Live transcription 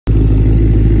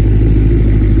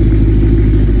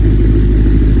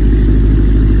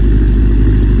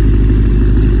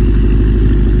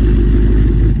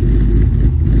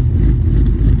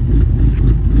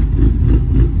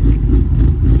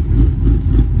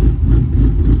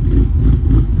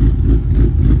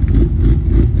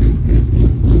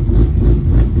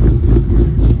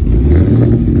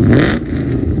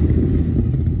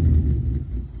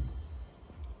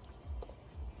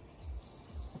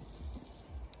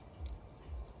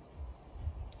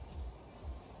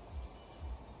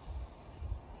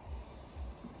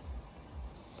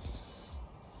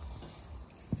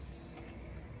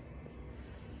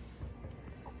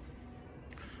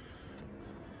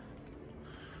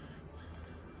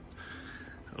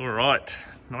All right,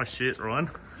 nice shirt, Ryan.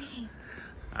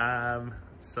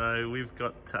 So we've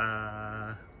got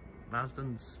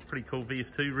Marsden's pretty cool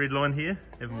VF2 Redline here,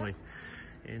 haven't we?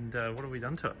 And what have we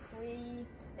done to it?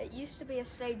 It used to be a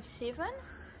stage 7.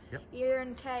 Yep. Air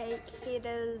intake,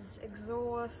 headers,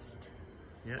 exhaust.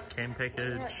 Yeah, cam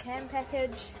package. Yeah, cam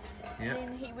package. Yeah.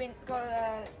 And then he got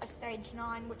a stage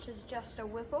 9, which is just a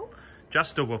Whipple.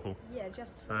 Just a Whipple. Yeah,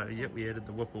 just. So yep, we added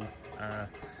the Whipple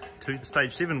to the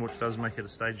stage 7, which does make it a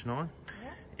stage 9.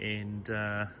 Yeah.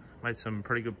 And made some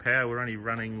pretty good power. We're only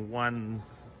running one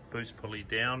boost pulley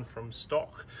down from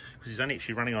stock because he's only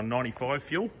actually running on 95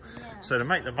 fuel. Yeah. So to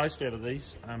make the most out of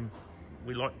these,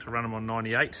 we like to run them on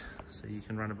 98, so you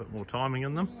can run a bit more timing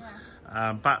in them.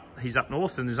 Yeah. But he's up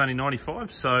north and there's only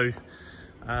 95, so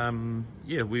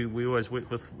yeah, we always work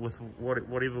with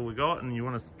whatever we got, and you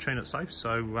want to tune it safe.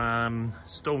 So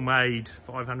still made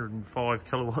 505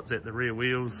 kilowatts at the rear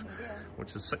wheels, Yeah.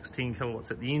 which is 610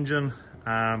 kilowatts at the engine,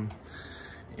 and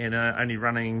only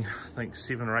running I think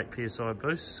 7 or 8 psi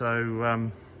boost. So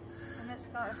And it's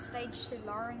got a stage 2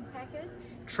 lowering package.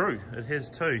 true, it has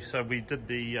too. So we did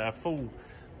the full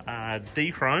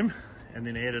D-chrome and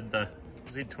then added the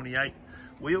Z28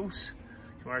 wheels,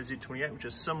 Camaro Z28, which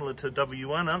is similar to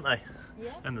W1, aren't they?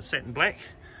 Yeah. And the satin black.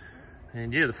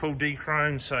 And yeah, the full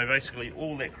D-chrome, so basically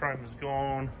all that chrome is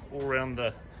gone, all around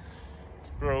the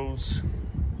grills,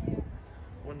 Yeah.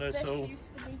 windowsill. This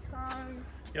used to be chrome.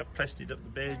 Yep, plastied up the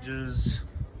badges.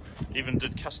 Even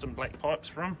did custom black pipes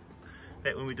for them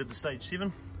back when we did the stage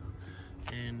 7.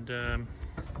 And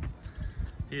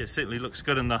yeah, certainly looks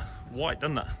good in the white,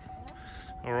 doesn't it?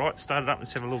 All right, start it up.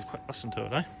 Let's have a little quick listen to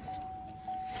it, eh?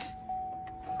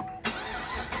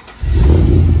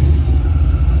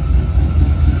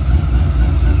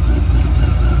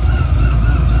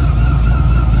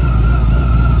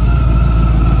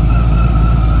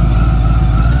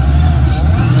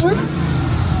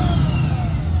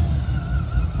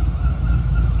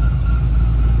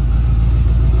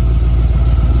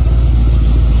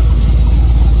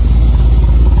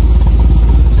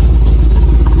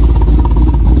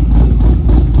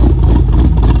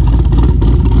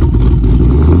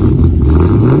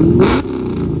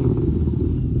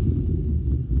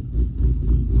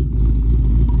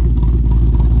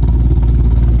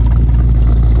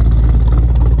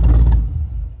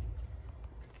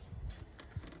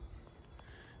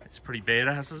 It's pretty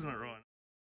badass, isn't it, Ryan?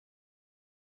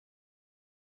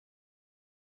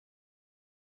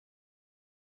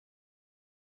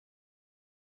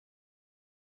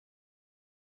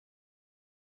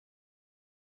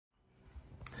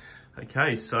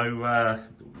 Okay, so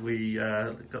we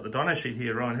got the dyno sheet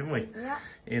here, Ryan, haven't we? Yeah.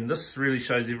 And this really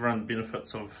shows everyone the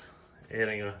benefits of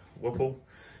adding a Whipple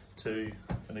to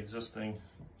an existing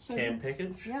cam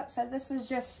package. Yep, so this is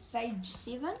just stage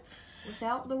 7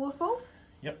 without the Whipple.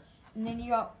 Yep. And then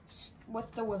you got with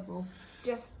the Whipple.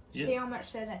 Just Yep. see how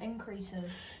much that it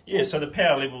increases. Yeah, so the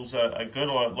power levels are good.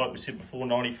 Like we said before,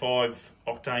 95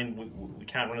 octane, we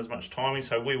can't run as much timing.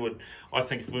 So we would, I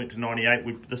think if we went to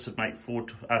 98, this would make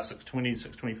 620,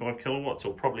 625 kilowatts,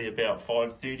 or probably about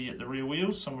 530 at the rear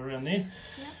wheels, somewhere around there.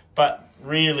 Yep. But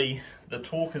really, the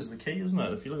torque is the key, isn't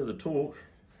it? If you look at the torque,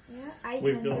 Yeah,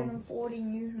 we've gone 840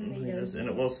 newton meters. and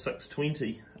it was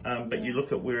 620, but you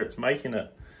look at where it's making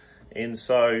it, and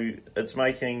so it's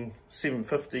making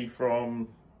 750 from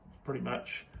pretty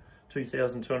much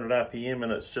 2,200 RPM,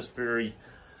 and it's just very,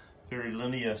 very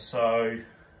linear. So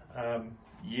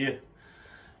yeah,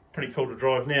 pretty cool to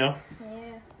drive now.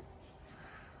 Yeah.